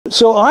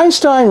So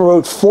Einstein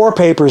wrote 4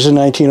 papers in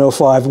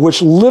 1905,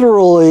 which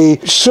literally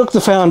shook the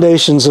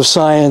foundations of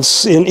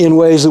science in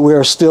ways that we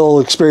are still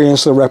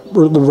experiencing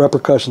the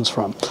repercussions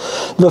from.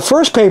 The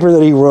first paper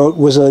that he wrote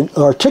was an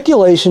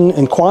articulation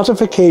and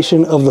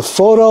quantification of the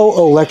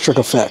photoelectric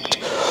effect,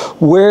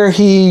 where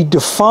he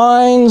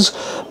defines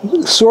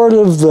sort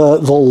of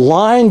the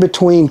line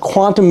between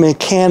quantum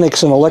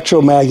mechanics and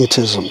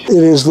electromagnetism. It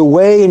is the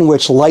way in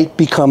which light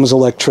becomes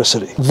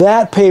electricity.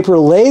 That paper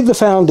laid the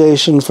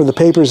foundation for the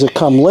papers that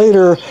come later,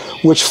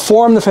 which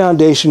form the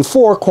foundation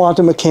for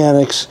quantum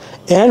mechanics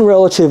and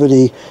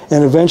relativity,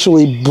 and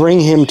eventually bring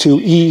him to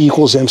E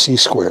equals mc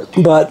squared.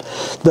 But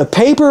the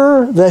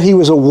paper that he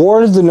was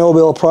awarded the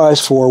Nobel Prize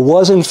for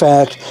was, in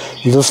fact,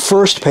 the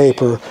first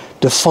paper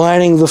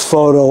defining the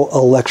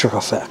photoelectric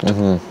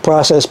effect,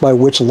 process by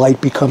which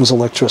light becomes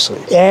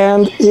electricity.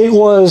 And it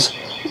was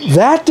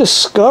that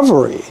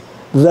discovery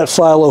that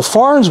Philo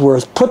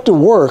Farnsworth put to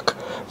work,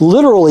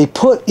 literally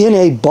put in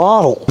a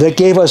bottle, that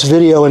gave us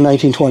video in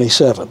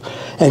 1927.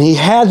 And he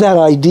had that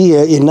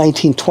idea in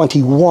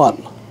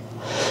 1921.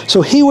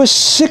 So he was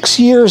 6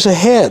 years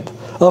ahead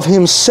of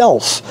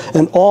himself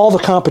and all the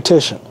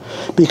competition,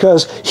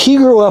 because he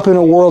grew up in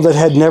a world that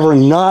had never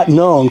not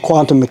known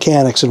quantum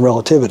mechanics and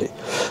relativity.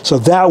 So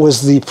that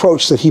was the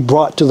approach that he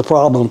brought to the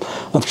problem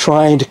of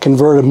trying to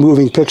convert a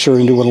moving picture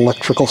into an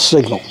electrical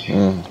signal.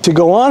 To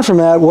go on from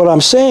that, what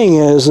I'm saying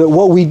is that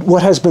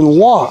what has been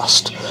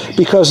lost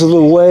because of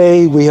the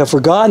way we have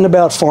forgotten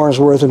about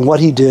Farnsworth and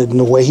what he did and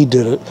the way he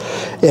did it,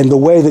 and the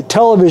way that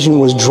television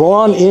was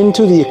drawn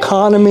into the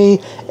economy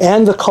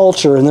and the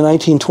culture in the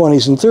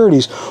 1920s and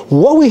 30s,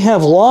 what we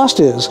have lost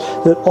is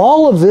that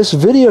all of this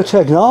video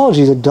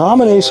technology that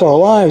dominates our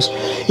lives,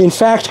 in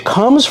fact,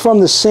 comes from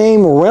the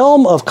same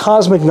realm of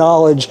cosmic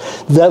knowledge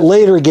that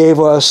later gave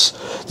us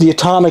the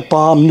atomic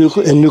bomb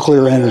and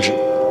nuclear energy.